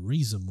like you can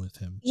reason with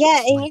him Yeah,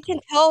 and you can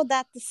slightly. tell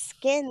that the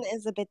skin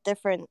is a bit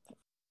different.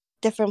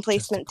 Different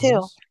placement too.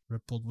 Testicles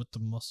rippled with the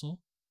muscle.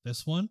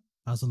 This one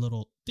has a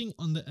little thing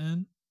on the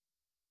end.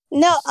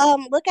 No,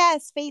 Just look at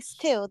his face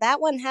too. That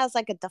one has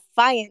like a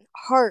defiant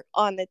heart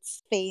on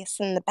its face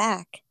in the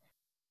back.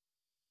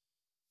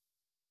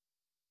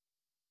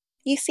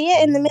 You see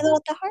it in the middle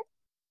of the heart?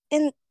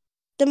 In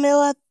the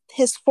middle of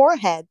his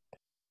forehead.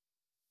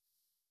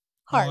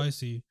 oh, Heart. I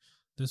see.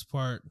 This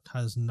part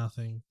has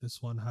nothing.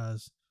 This one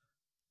has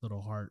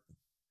little heart.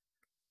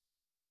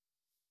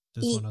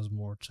 This E- one has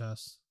more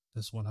chest.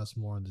 This one has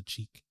more on the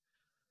cheek.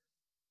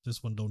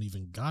 This one don't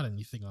even got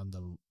anything on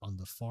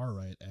the far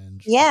right end,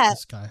 but yeah,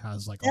 this guy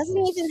has like a doesn't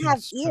whole even thing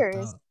have stripped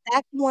ears. out.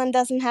 That one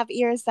doesn't have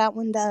ears, that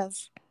one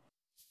does.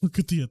 Look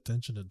at the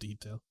attention to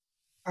detail.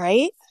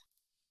 Right?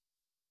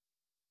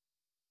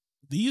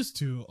 These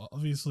two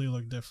obviously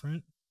look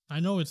different. I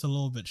know it's a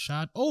little bit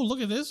shot. Oh, look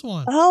at this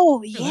one.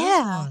 Oh, Look at this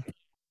yeah. one.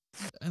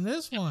 And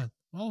this one.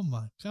 Oh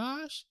my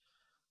gosh.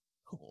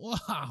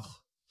 Wow.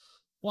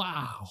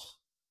 Wow.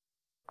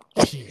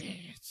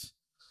 Shit.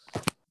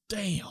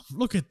 Damn.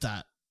 Look at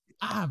that.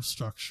 Ab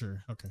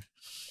structure. Okay.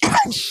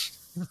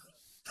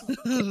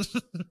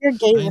 You're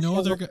gay I with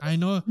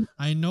know him.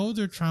 I know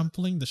they're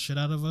trampling the shit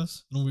out of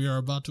us, and we are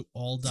about to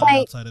all It's die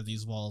like, outside of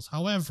these walls.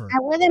 However, I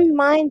wouldn't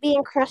mind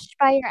being crushed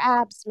by your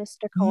abs,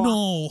 Mr. Co-op.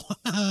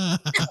 no.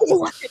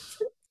 What?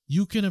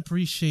 You can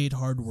appreciate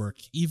hard work,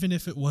 even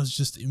if it was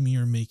just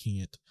Emir making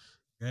it.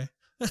 Okay?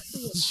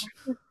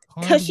 Hard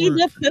Because she work.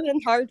 did put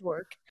in hard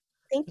work.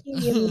 Thank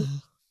you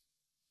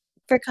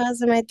for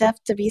causing my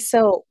death to be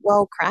so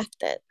well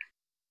crafted.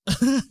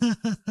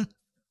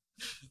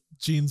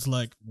 Jean's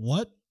like,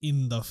 what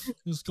in the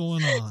is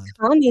going on?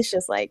 Tommy's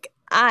just like,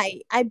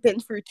 I've been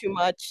through too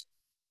much.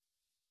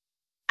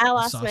 I Is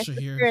lost my Sasha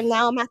sister here? and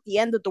now I'm at the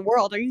end of the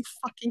world. Are you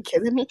fucking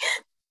kidding me?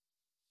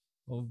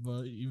 Oh,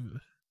 but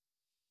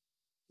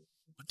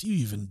what do you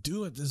even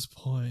do at this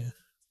point?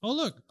 Oh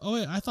look! Oh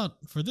wait, I thought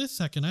for this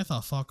second I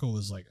thought Falco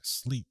was like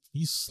asleep.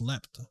 He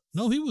slept.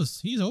 No,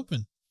 he's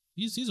open.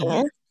 He's Yeah.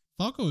 awake.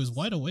 Falco is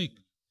wide awake.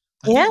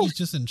 I Yeah. think he's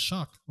just in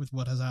shock with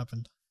what has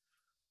happened.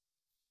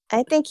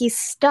 I think he's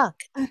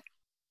stuck. He's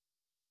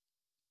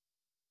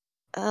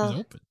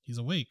open. He's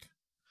awake.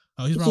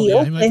 Oh, he's He probably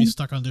he might be opened.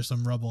 stuck under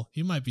some rubble.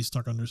 He might be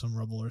stuck under some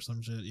rubble or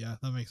some shit. Yeah,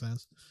 that makes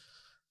sense.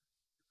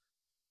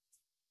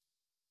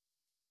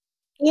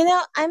 You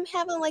know, I'm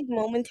having like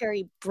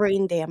momentary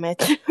brain damage.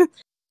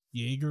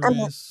 Jaeger I'm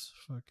is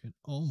fucking.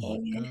 Oh my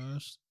like,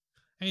 gosh.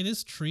 Hey,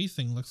 this tree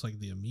thing looks like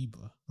the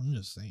amoeba. I'm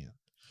just saying.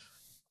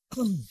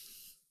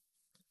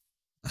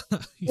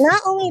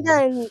 not only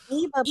the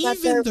amoeba, but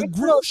Even the the original.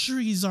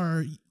 groceries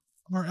are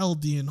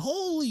Eldian.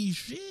 Holy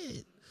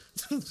shit!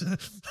 Look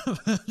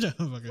at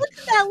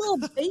that little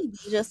baby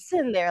just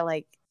sitting there,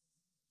 like,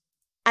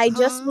 I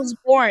just Huh? was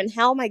born.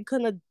 How am I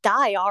gonna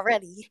die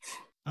already?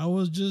 I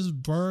was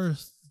just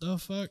birthed. The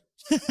fuck?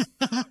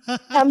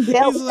 I'm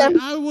built. He's like,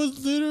 I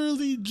was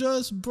literally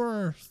just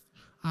birthed.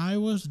 I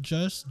was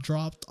just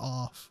dropped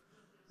off.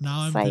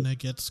 Now I'm It's like, gonna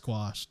get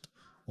squashed.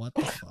 What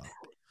the fuck?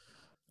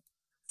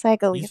 it's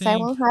like, at You least I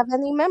think won't have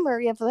any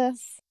memory of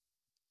this.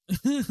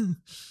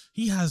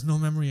 he has no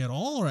memory at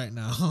all right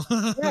now?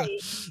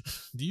 Right.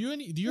 Do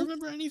you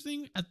remember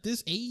anything at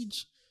this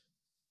age?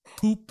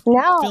 Poop No,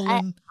 I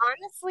filling,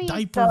 honestly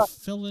diaper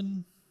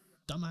filling,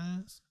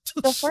 dumbass.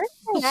 the first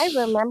thing I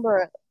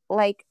remember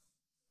like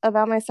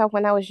about myself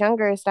when I was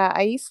younger is that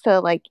I used to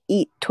like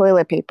eat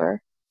toilet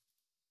paper.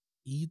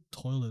 Eat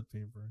toilet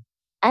paper.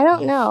 I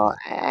don't Oh know.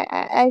 shit.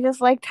 I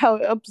just liked how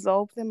it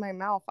absorbed in my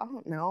mouth. I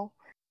don't know.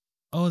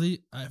 Oh,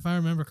 if I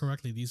remember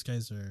correctly, these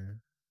guys are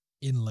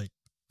in like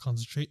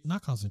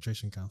not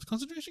concentration camps.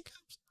 Concentration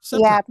camps?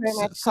 Yeah, Separate pretty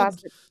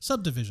much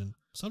subdivisions.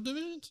 I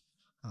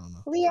don't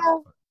know.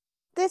 Leo,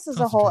 this is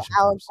a whole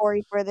Concentration camps.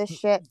 allegory for this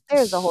shit.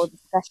 There's a whole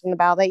discussion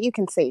about it. You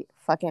can say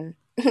fucking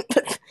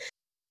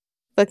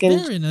fucking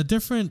They're in a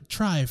different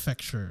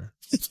trifecture.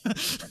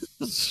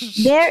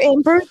 they're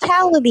in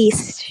brutality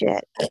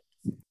shit.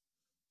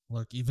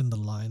 Look, even the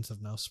lines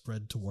have now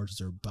spread towards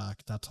their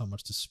back. That's how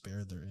much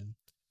despair they're in.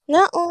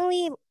 Not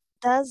only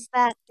does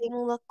that thing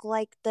look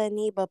like the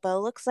amoeba, but it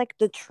looks like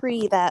the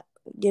tree that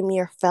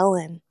Ymir fell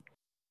in.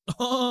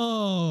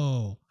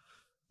 Oh,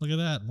 look at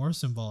that. More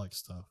symbolic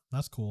stuff.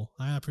 That's cool.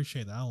 I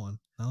appreciate that one.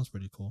 That was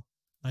pretty cool.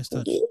 Nice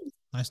touch.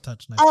 Nice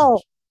touch. Nice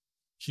touch.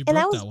 She And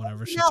I broke was that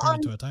whenever she out turned on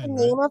into a the titan,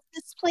 right? name of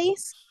this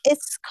place.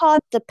 It's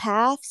called the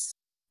Paths,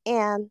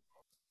 and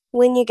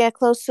when you get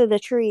close to the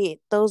tree,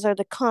 those are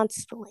the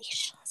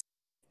constellations.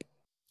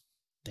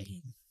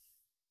 Damn.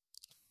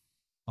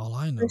 All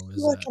I know Just is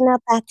that looking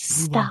up at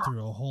we went stuff.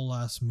 through a whole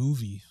ass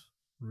movie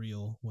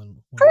reel when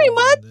we Pretty were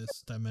much. in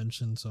this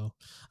dimension, so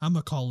I'm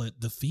gonna call it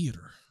the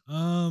theater.